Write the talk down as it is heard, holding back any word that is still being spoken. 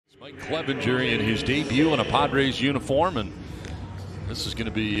Clevinger in his debut in a Padres uniform, and this is going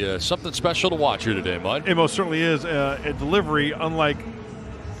to be something special to watch here today, Mud. It most certainly is a delivery unlike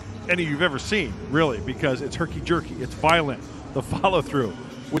any you've ever seen, really, because it's herky-jerky, it's violent. The follow-through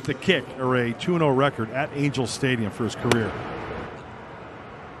with the kick, or a 2-0 record at Angel Stadium for his career.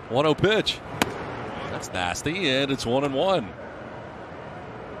 1-0 pitch. That's nasty, and it's 1-1.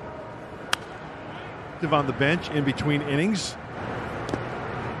 On the bench in between innings.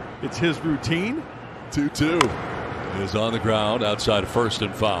 It's his routine. 2-2 is on the ground outside of first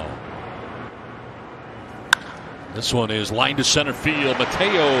and foul. This one is lined to center field.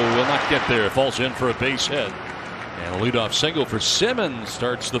 Mateo will not get there. Falls in for a base hit. And a leadoff single for Simmons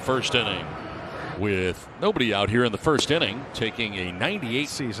starts the first inning. With nobody out here in the first inning, taking a 98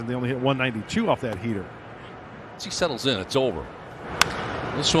 season. They only hit 192 off that heater. As he settles in, it's over.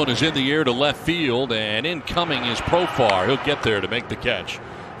 This one is in the air to left field, and incoming is Profar. He'll get there to make the catch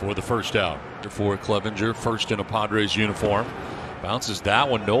for the first out. For Clevinger, first in a Padres uniform. Bounces that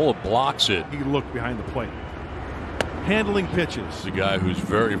one. Nola blocks it. He looked behind the plate. Handling pitches. He's a guy who's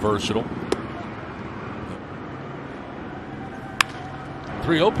very versatile.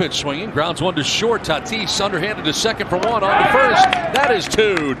 3-0 pitch swinging. Grounds one to short. Tatis underhanded to second for one. On to first. That is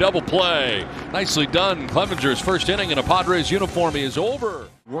two. Double play. Nicely done. Clevinger's first inning in a Padres uniform is over.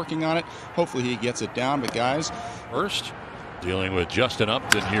 Working on it. Hopefully he gets it down. But guys, first dealing with Justin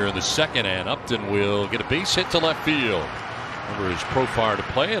Upton here in the second, and Upton will get a base hit to left field. Remember his Profar to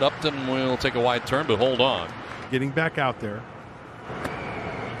play it. Upton will take a wide turn, but hold on. Getting back out there.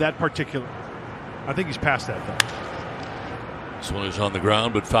 That particular, I think he's past that though. This one is on the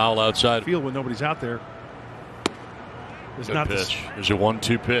ground, but foul outside field when nobody's out there. It's good not pitch. There's a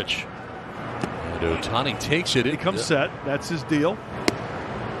 1-2 pitch. And Ohtani takes it. He comes set. That's his deal.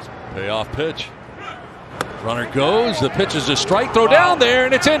 Payoff pitch. Runner goes. The pitch is a strike. Throw down there,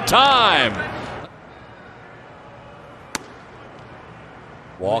 and it's in time.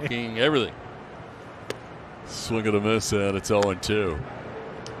 Walking, everything. Swing and a miss, and it's 0-2.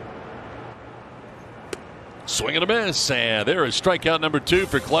 Swing and a miss, and there is strikeout number 2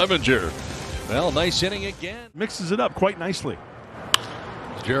 for Clevinger. Well, nice inning again. Mixes it up quite nicely.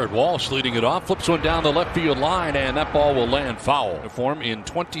 Jared Walsh leading it off, flips one down the left field line, and that ball will land foul. Form in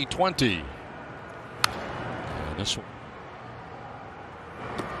 2020. And this one.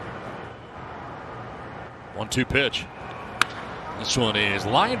 1-2 pitch. This one is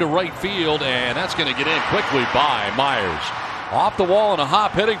lined to right field, and that's going to get in quickly by Myers. Off the wall and a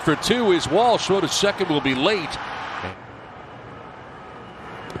hop, heading for 2 is Walsh. Throw to second will be late.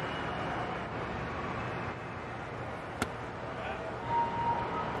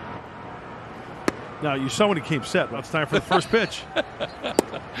 Now you saw when he came set. Well, it's time for the first pitch.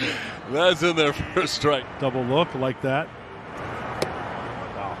 That's in there for a strike. Double look like that.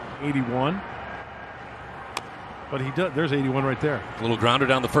 Wow, 81. But he does. There's 81 right there. A little grounder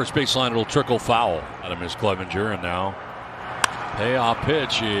down the first baseline. It'll trickle foul. Adam is Clevinger, and now payoff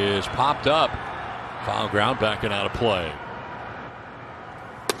pitch is popped up. Foul ground backing out of play.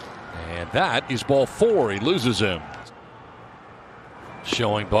 And that is ball 4. He loses him.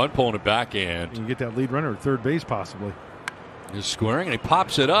 Showing bunt, pulling it back, and you get that lead runner at third base possibly. He's squaring, and he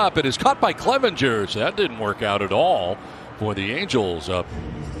pops it up. It is caught by Clevinger, so that didn't work out at all for the Angels. Up.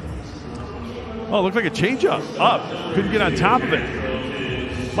 Oh, it looked like a changeup. Up. Couldn't get on top of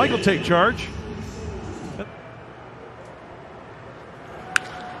it. Michael take charge.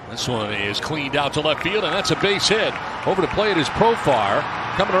 This one is cleaned out to left field, and that's a base hit. Over to plate is Profar.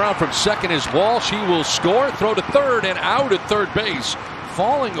 Coming around from second is Walsh. He will score, throw to third, and out at third base.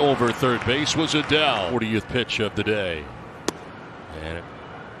 Falling over third base was Adele. 40th pitch of the day. And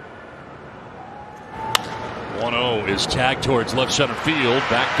 1-0 is tagged towards left center field.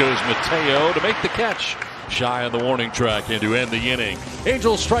 Back goes Mateo to make the catch. Shy on the warning track and to end the inning.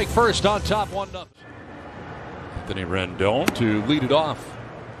 Angels strike first on top 1-0. Anthony Rendon to lead it off.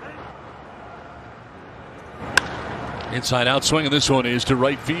 Inside out swing, and this one is to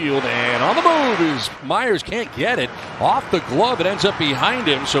right field, and on the move is Myers. Can't get it off the glove. It ends up behind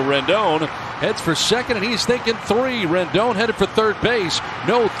him, so Rendon heads for second, and he's thinking 3. Rendon headed for third base.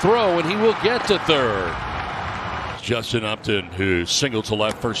 No throw, and he will get to third. Justin Upton, who singled to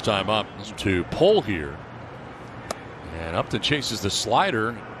left first time up, to pull here, and Upton chases the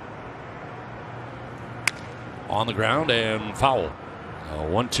slider on the ground and foul. A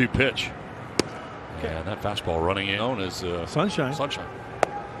 1-2 pitch. And that fastball running in known as Sunshine.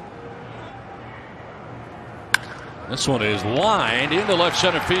 This one is lined into left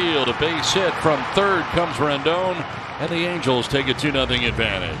center field. A base hit from third comes Rendon, and the Angels take a 2-0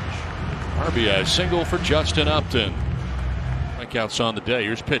 advantage. RBI single for Justin Upton. strikeouts on the day.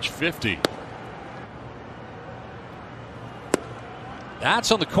 Here's pitch 50.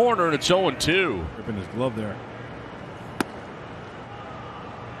 That's on the corner, and it's 0-2. Ripping his glove there.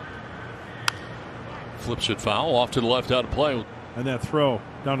 Flips it foul off to the left, out of play. And that throw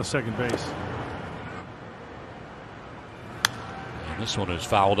down to second base. And this one is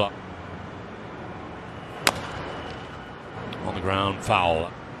fouled up. On the ground,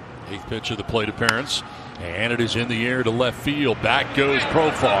 foul. 8th pitch of the plate appearance. And it is in the air to left field. Back goes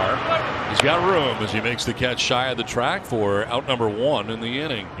Profar. He's got room as he makes the catch shy of the track for out number 1 in the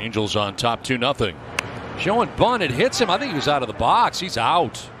inning. Angels on top 2-0. Showing bunt. It hits him. I think he was out of the box. He's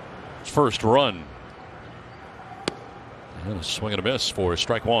out. His first run. And a swing and a miss for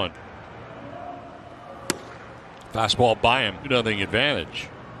strike 1. Fastball by him. 2-0 advantage.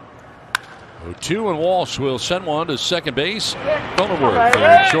 0-2, and Walsh will send one to second base.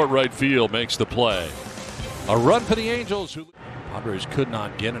 Clevinger in short right field makes the play. A run for the Angels. Padres could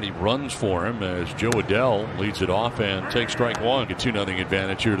not get any runs for him as Joe Adell leads it off and takes strike 1. Get 2-0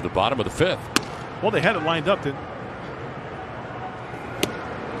 advantage here to the bottom of the 5th. Well, they had it lined up.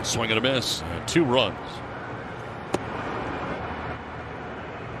 Swing and a miss, and 2 runs.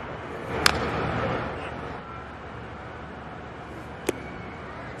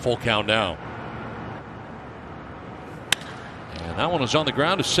 Full count now. And that one was on the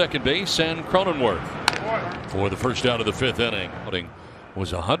ground to second base, and Cronenworth for the first out of the 5th inning. Outing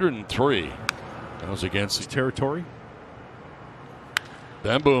was 103. That was against his territory.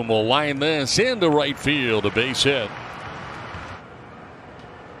 Bemboom will line this into right field, a base hit.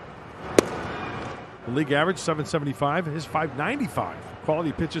 The league average 775, his 595.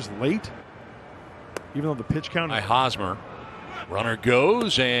 Quality pitches late, even though the pitch count. By Hosmer. Runner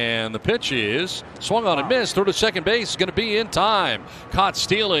goes, and the pitch is swung on and missed. Throw to second base is going to be in time. Caught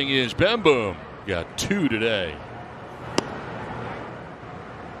stealing is Bemboom. Got 2 today.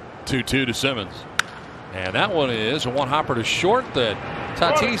 2-2 to Simmons. And that one is a one hopper to short that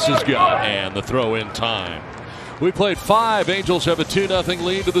Tatis has got, and the throw in time. We played 5. Angels have a 2-0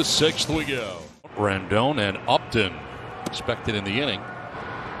 lead. To the 6th we go. Rendon and Upton expected in the inning.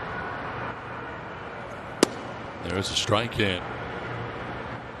 There's a strike in.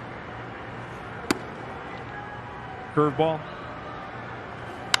 Curveball.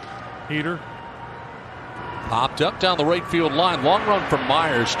 Heater. Popped up down the right field line. Long run from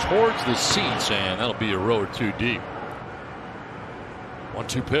Myers towards the seats, and that'll be a row or 2 deep.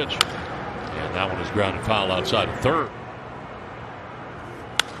 1-2 pitch. And that one is grounded foul outside of third.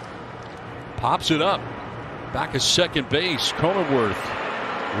 Pops it up. Back at second base. Cronenworth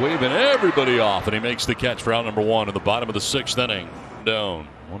waving everybody off, and he makes the catch for out number 1 in the bottom of the 6th inning. Down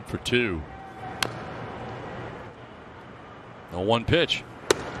 1 for 2. No 1 pitch.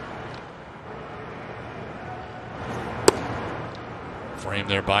 Framed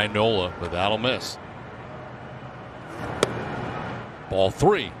there by Nola, but that'll miss. Ball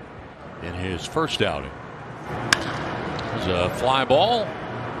 3 in his first outing. There's a fly ball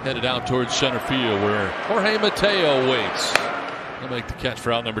headed out towards center field where Jorge Mateo waits. He'll make the catch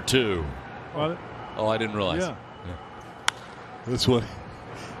for out number 2. Oh, I didn't realize. Yeah. This one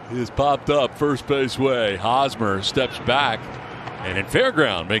is popped up first base way. Hosmer steps back, and in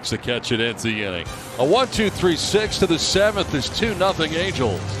fairground makes the catch. It ends the inning. A 1-2-3-6 to the 7th is 2-0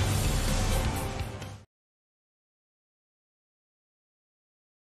 Angels.